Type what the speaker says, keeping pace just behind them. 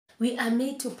We are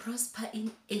made to prosper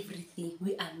in everything.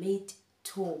 We are made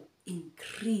to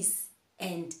increase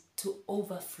and to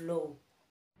overflow.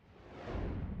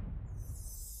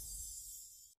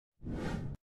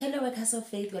 Hello workers of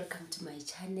faith, welcome to my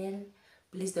channel.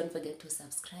 Please don't forget to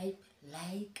subscribe,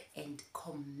 like and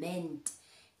comment.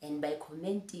 And by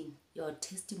commenting your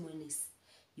testimonies,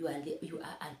 you are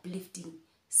uplifting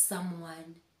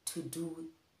someone to do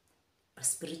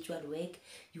spiritual work.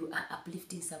 You are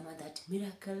uplifting someone that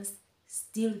miracles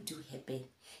still do happen.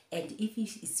 And if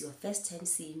it's your first time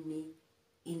seeing me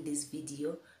in this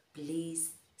video,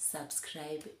 please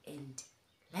subscribe and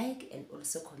like and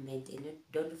also comment, and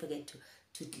don't forget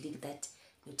to click that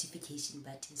notification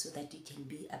button so that you can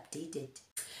be updated.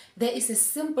 There is a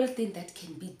simple thing that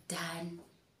can be done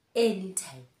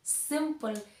anytime.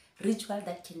 Simple ritual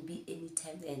that can be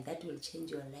anytime, and that will change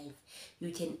your life.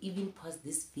 You can even pause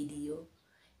this video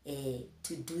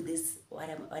to do this, what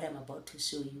I'm about to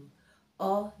show you,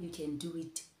 or you can do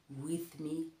it with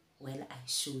me while I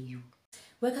show you.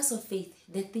 Workers of faith,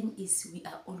 the thing is, we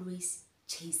are always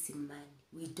chasing money.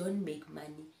 We don't make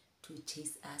money to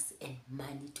chase us and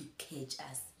money to catch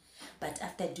us. But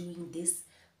after doing this,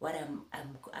 what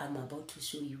I'm about to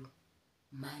show you,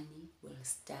 money will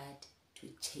start to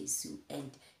chase you,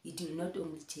 and it will not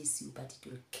only chase you, but it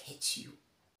will catch you.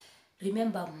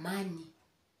 Remember, money,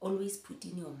 always put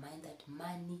in your mind that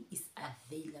money is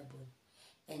available,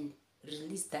 and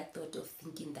release that thought of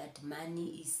thinking that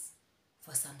money is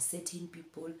for some certain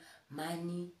people.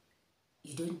 Money,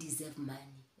 you don't deserve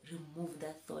money. Remove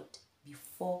that thought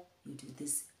before you do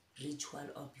this ritual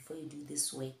or before you do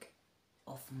this work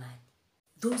of money.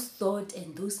 Those thoughts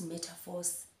and those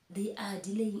metaphors, they are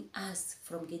delaying us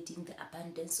from getting the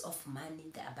abundance of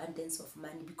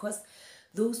money, because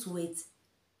those words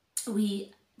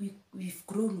we've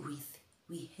grown with.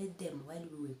 We heard them while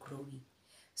we were growing.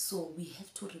 So we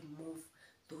have to remove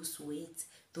those words,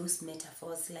 those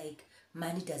metaphors like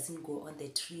money doesn't go on the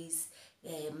trees,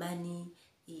 money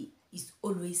is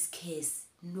always scarce.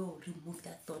 No, remove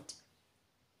that thought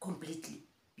completely,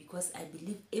 because I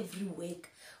believe every work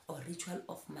or ritual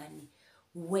of money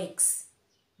works.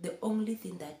 The only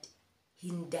thing that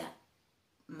hinder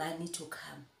money to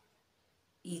come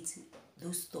is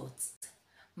those thoughts.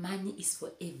 Money is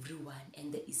for everyone,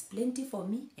 and there is plenty for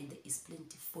me and there is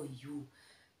plenty for you.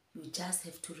 You just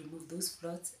have to remove those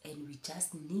thoughts, and we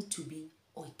just need to be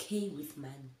okay with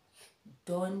money.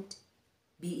 Don't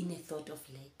be in a thought of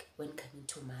lack when coming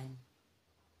to money,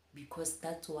 because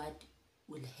that's what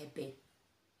will happen.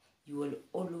 You will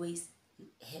always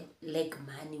have lack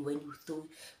money when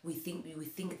we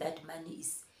think that money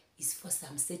is for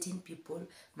some certain people.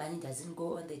 Money doesn't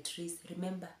go on the trees.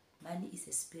 Remember, money is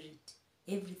a spirit.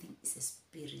 Everything is a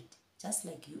spirit. Just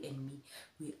like you and me,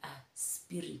 we are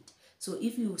spirit. So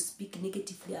if you speak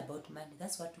negatively about money,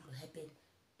 that's what will happen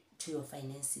to your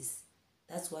finances.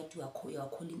 That's what you are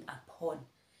calling upon.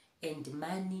 And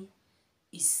money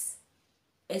is,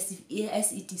 as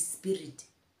it is spirit,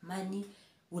 money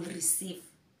will receive.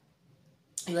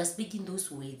 You are speaking those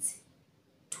words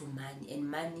to money, and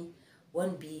money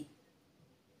won't be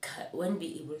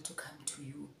able to come to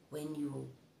you when you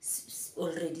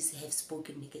already have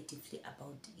spoken negatively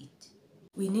about it.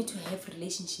 We need to have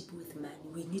relationship with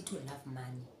money. We need to love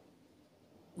money.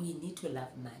 We need to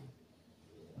love money.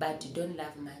 But you don't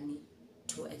love money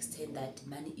to extend that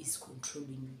money is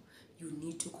controlling you. You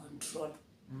need to control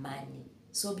money.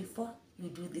 So before you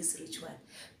do this ritual,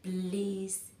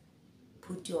 please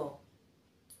put your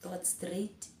thoughts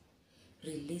straight,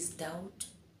 release doubt,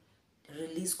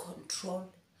 release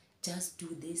control. Just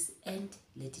do this and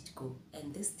let it go.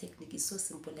 And this technique is so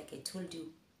simple, like I told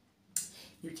you.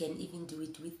 You can even do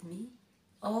it with me,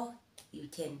 or you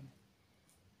can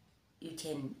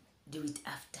do it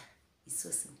after. It's so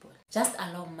simple. Just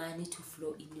allow money to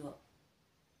flow in your,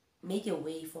 make a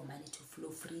way for money to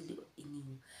flow freely in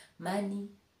you. Money,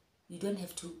 you don't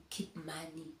have to keep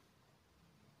money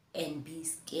and be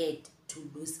scared to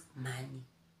lose money.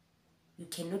 You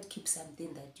cannot keep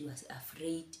something that you are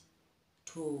afraid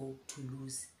to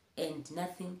lose, and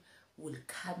nothing will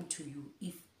come to you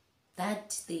if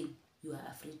that thing you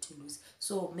are afraid to lose.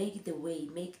 So make the way,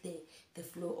 make the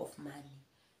flow of money.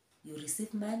 You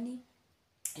receive money,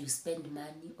 you spend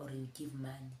money, or you give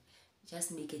money.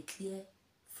 Just make a clear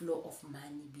flow of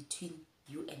money between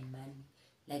you and money.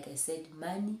 Like I said,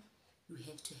 money, you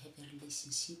have to have a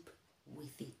relationship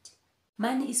with it.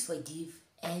 Money is for give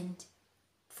and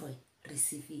for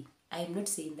receiving. I am not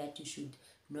saying that you should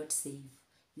not save.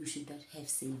 You should not have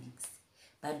savings.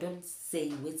 But don't say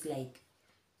words like,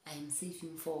 I am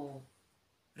saving for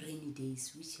rainy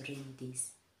days. Which rainy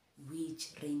days? Which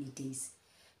rainy days?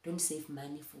 Don't save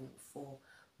money for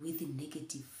with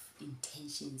negative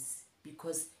intentions,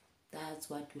 because that's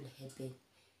what will happen.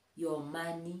 Your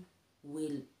money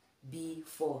will be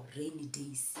for rainy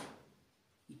days.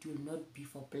 It will not be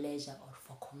for pleasure or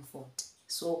for comfort.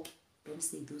 So don't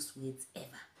say those words ever.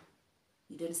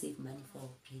 You don't save money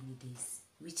for rainy days.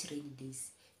 Which rainy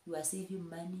days? You are saving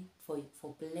money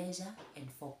for pleasure and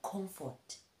for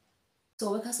comfort.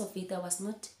 So workers of faith, I was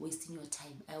not wasting your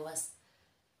time. I was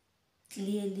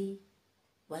clearly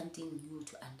wanting you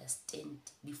to understand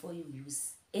before you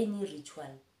use any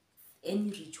ritual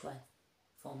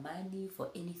for money, for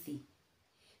anything.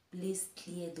 Please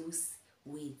clear those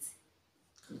words,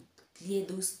 clear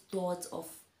those thoughts of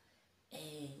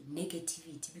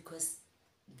negativity, because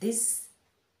this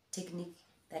technique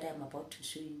that I'm about to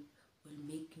show you will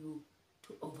make you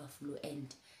to overflow,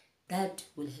 and that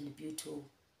will help you to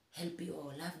help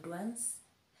your loved ones,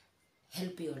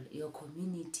 help your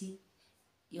community.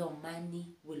 Your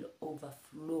money will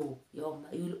overflow. You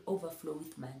will overflow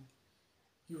with money.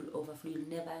 You will overflow. You'll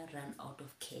never run out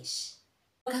of cash.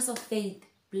 Workers of faith,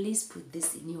 please put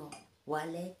this in your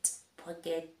wallet,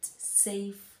 pocket,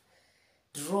 safe,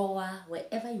 drawer,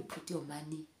 wherever you put your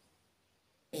money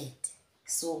at.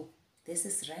 So this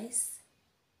is rice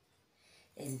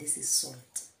and this is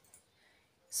salt.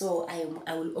 So I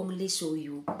will only show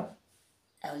you,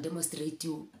 I will demonstrate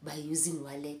you by using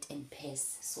wallet and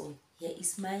purse. So here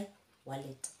is my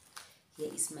wallet.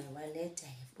 Here is my wallet. I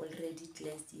have already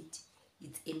cleansed it.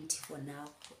 It's empty for now,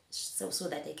 so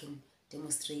that I can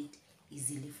demonstrate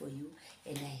easily for you.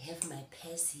 And I have my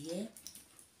purse here.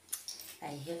 I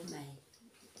have my,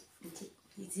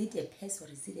 is it a purse or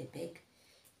is it a bag?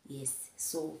 Yes,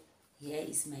 so here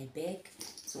is my bag.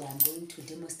 So I'm going to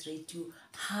demonstrate you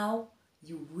how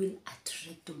you will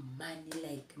attract money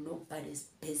like nobody's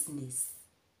business.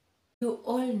 You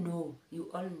all know,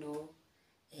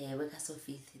 workers of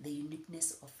faith, the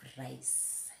uniqueness of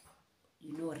rice.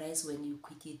 You know, rice, when you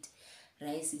cook it,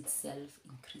 rice itself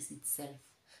increase itself.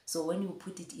 So when you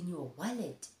put it in your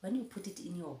wallet,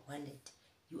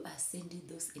 you are sending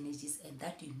those energies and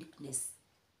that uniqueness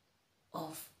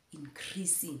of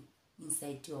increasing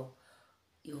inside your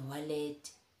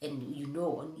wallet. And you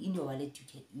know, in your wallet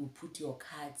you put your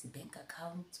cards, bank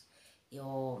account,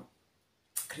 your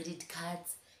credit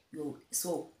cards.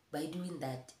 So by doing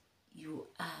that, you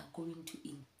are going to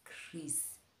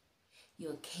increase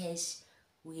your cash.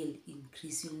 Will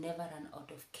increase. You'll never run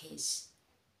out of cash.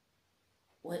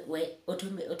 Where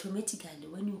automatically,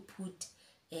 when you put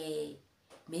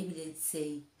maybe let's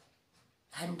say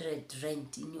 100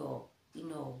 rand in your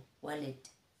wallet,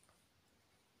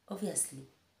 obviously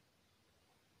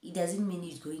it doesn't mean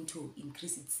it's going to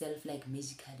increase itself like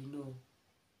magically. No,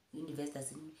 universe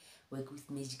doesn't work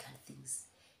with magical things,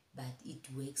 but it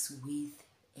works with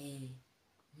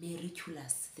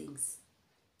miraculous things.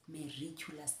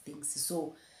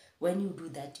 So when you do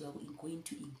that, you are going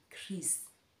to increase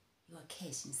your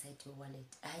cash inside your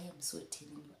wallet. I am so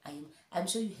telling you, I'm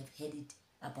sure you have heard it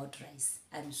about rice.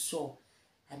 I'm sure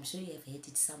you have heard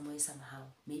it somewhere,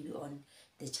 somehow, maybe on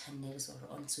the channels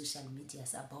or on social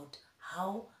medias, about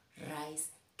how rice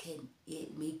can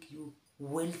make you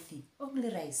wealthy. Only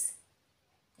rice.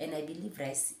 And I believe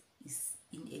rice is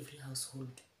in every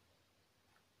household.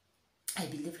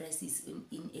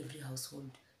 In every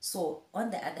household. So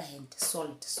on the other hand,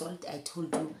 salt, I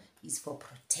told you, is for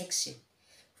protection.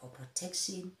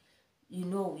 You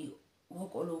know, we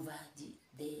walk all over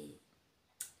the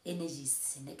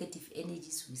energies, negative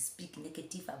energies. We speak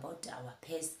negative about our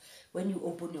purse. When you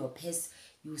open your purse,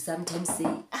 you sometimes say,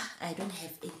 I don't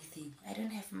have anything, I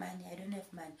don't have money.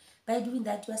 By doing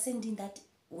that, you are sending that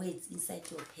words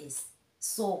inside your purse.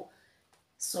 So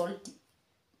salt,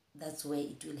 that's where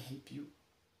it will help you,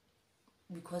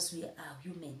 because we are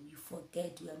human. You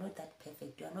forget. We are not that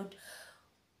perfect. We are not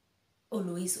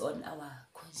always on our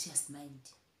conscious mind,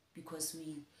 because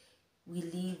we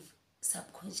live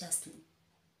subconsciously.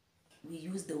 We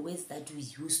use the words that we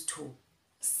used to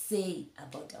say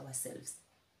about ourselves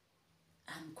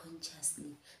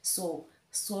unconsciously. So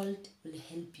salt will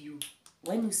help you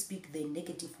when you speak the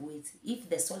negative words. If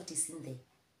the salt is in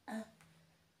there,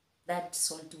 that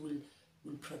salt will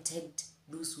protect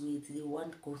those words. They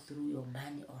won't go through your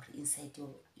money or inside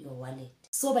your wallet.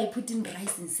 So by putting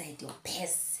rice inside your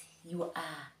purse, you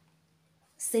are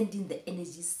sending the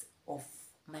energies of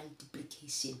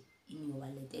multiplication in your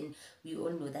wallet. And we all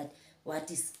know that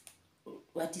what is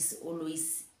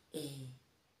always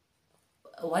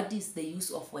what is the use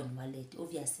of one wallet?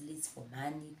 Obviously it's for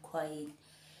money, coin,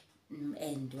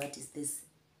 and what is this,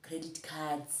 credit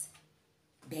cards,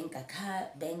 bank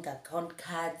account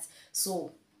cards.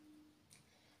 So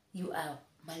you are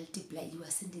multiply, you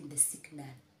are sending the signal.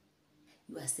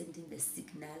 You are sending the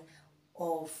signal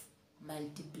of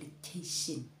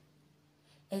multiplication.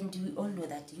 And we all know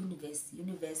that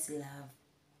universe love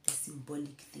the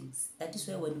symbolic things. That is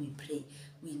why when we pray,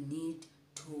 we need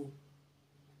to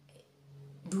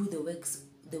do the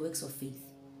works of faith.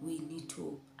 We need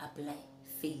to apply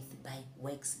faith by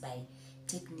works, by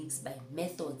techniques, by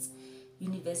methods.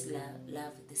 Universe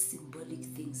love the symbolic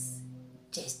things,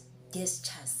 just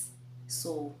gestures.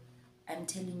 So I'm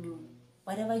telling you,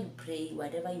 whatever you pray,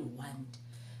 whatever you want,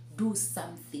 do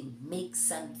something, make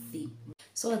something.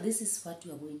 So this is what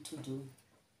you are going to do.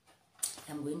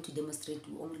 I'm going to demonstrate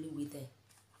you only with a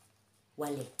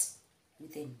wallet,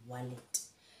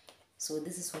 So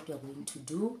this is what you are going to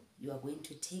do. You are going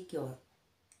to take your,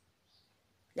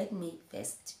 let me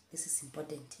first, this is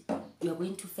important. You are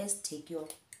going to first take your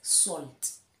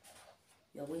salt.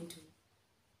 You are going to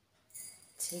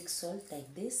take salt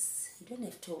like this. You don't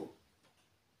have to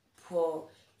pour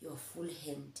your full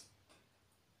hand.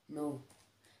 No.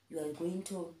 You are going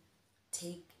to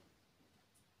take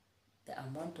the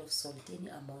amount of salt, any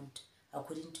amount,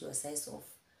 according to your size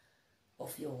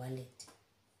of your wallet.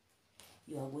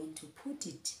 You are going to put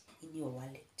it in your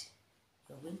wallet.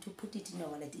 You are going to put it in your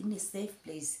wallet in a safe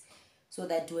place, so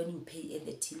that when you pay at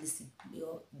the tills,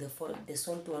 the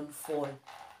salt won't fall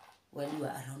while you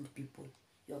are around people.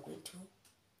 You are going to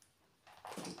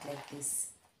put it like this,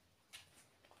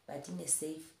 but in a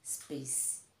safe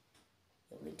space.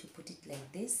 You are going to put it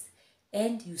like this,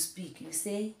 and you speak. You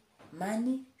say,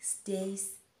 money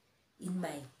stays in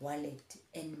my wallet,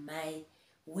 and my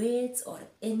words or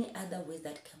any other words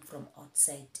that come from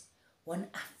outside won't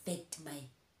affect my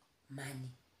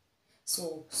money.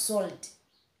 So salt,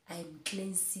 I'm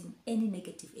cleansing any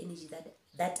negative energy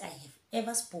that I have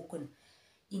ever spoken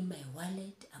in my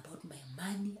wallet, about my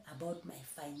money, about my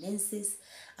finances,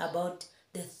 about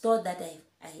the thought that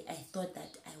I thought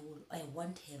that I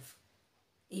won't have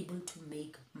able to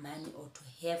make money or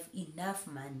to have enough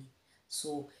money.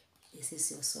 So this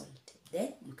is your salt.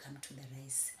 Then you come to the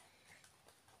rice.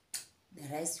 The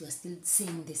rice, you are still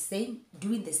saying the same,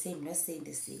 doing the same, not saying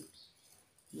the same.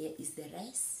 Here is the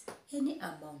rice. Any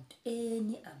amount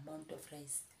of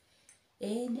rice.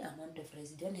 Any amount of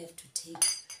rice. You don't have to take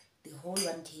the whole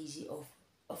 1 kg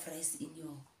of rice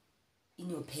in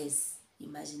your purse.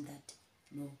 Imagine that.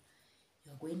 No.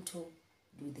 You are going to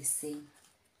do the same.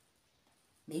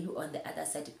 Maybe on the other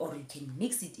side, or you can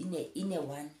mix it in a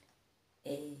one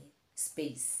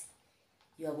space.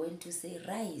 You are going to say,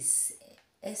 rice,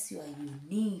 as you are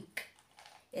unique,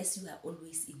 as you are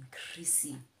always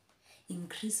increasing,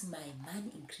 increase my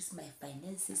money, increase my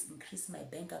finances, increase my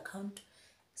bank account,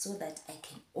 so that I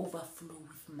can overflow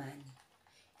with money.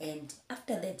 And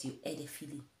after that, you add a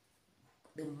feeling.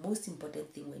 The most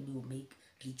important thing when you make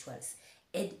rituals,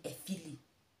 add a feeling.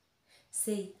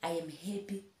 Say, I am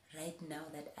happy right now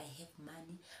that I have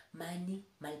money. Money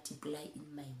multiply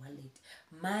in my wallet.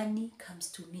 Money comes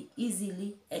to me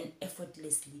easily and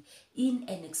effortlessly, in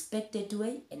an expected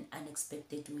way and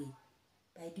unexpected way.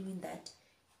 By doing that,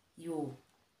 you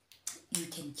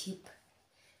can keep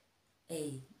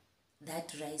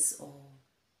that rice or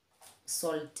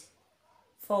salt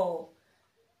for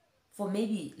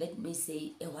maybe, let me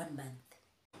say, a 1 month.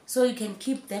 So you can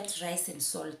keep that rice and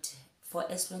salt for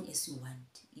as long as you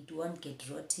want. It won't get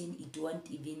rotten. It won't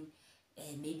even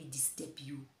maybe disturb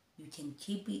you. You can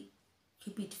keep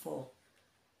it for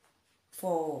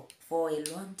a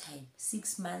long time,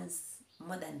 6 months,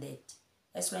 more than that,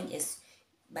 as long as,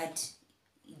 but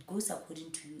it goes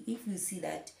according to you. If you see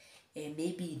that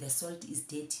maybe the salt is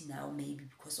dirty now, maybe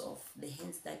because of the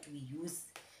hands that we use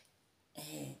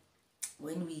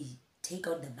when we take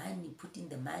out the money, put in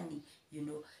the money,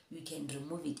 you can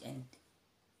remove it and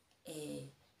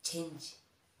change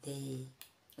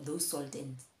those salt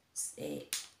and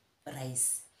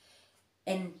rice.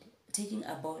 And talking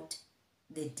about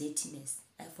the dirtiness,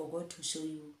 I forgot to show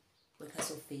you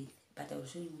workers of faith, but I will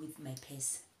show you with my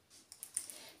purse.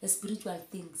 The spiritual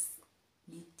things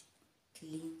need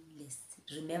cleanliness.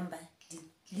 Remember,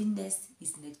 cleanness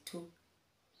is next to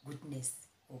goodness,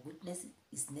 or goodness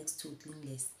is next to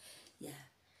cleanliness. Yeah,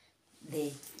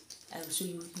 I will show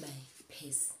you with my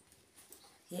purse.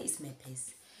 Here is my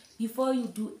purse. Before you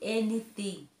do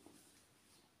anything,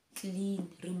 clean,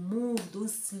 remove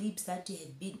those slips that you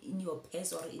have been in your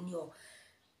purse or in your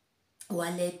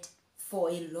wallet for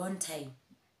a long time.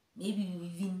 Maybe you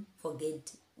even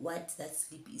forget what that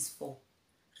slip is for.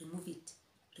 Remove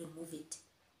it.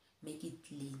 Make it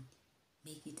clean,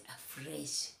 make it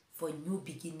afresh for new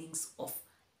beginnings of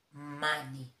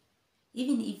money.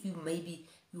 Even if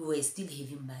you were still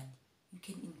having money, you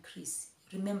can increase.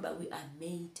 Remember, we are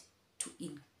made to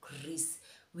increase.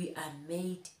 We are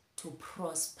made to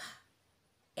prosper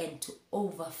and to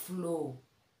overflow.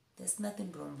 There's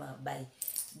nothing wrong by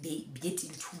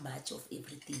getting too much of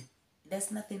everything.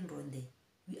 There's nothing wrong there.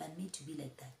 We are made to be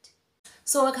like that.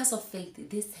 So workers of faith,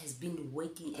 this has been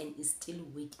working and is still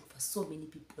working for so many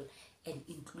people, and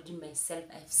including myself.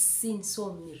 I've seen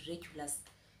so miraculous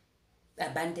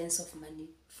abundance of money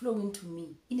flowing to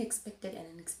me in expected and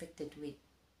unexpected way.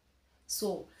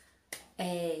 So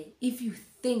if you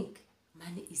think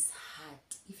money is hard,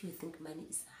 if you think money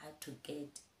is hard to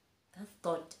get, that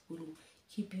thought will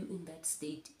keep you in that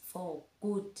state for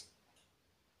good.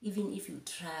 Even if you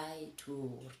try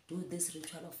to do this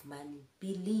ritual of money,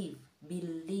 believe,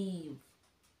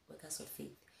 workers of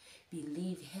faith,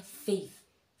 believe, have faith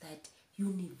that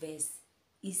universe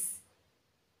is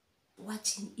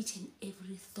watching each and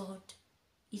every thought,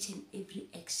 each and every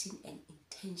action and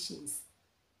intentions.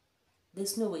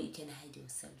 There's no way you can hide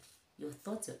yourself. Your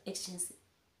thoughts, your actions,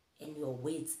 and your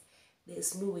words.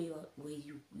 There's no way where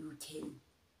you can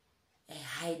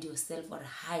hide yourself or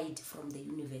hide from the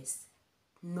universe.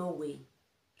 No way.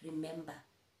 Remember,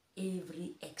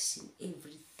 every action,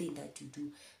 everything that you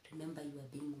do, remember you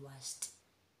are being washed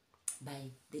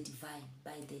by the divine,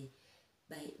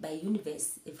 by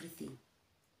universe, everything.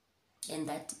 And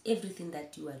that everything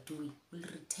that you are doing will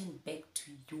return back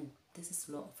to you. This is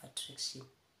law of attraction.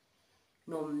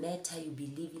 No matter you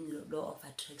believe in law of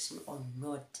attraction or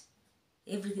not,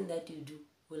 everything that you do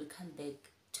will come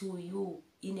back to you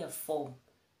in a form.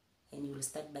 And you will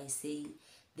start by saying,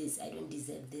 this, I don't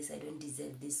deserve this, I don't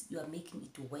deserve this. You are making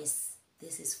it worse.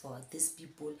 This is for these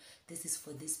people, this is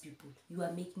for these people. You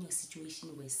are making your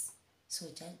situation worse. So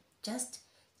just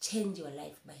change your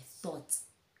life by thoughts,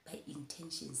 by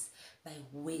intentions, by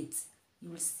words. You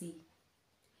will see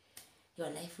your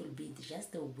life will be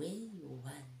just the way you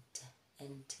want.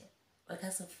 And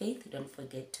workers of faith, don't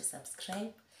forget to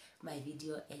subscribe my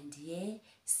video, and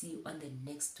see you on the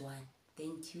next one.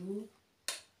 Thank you.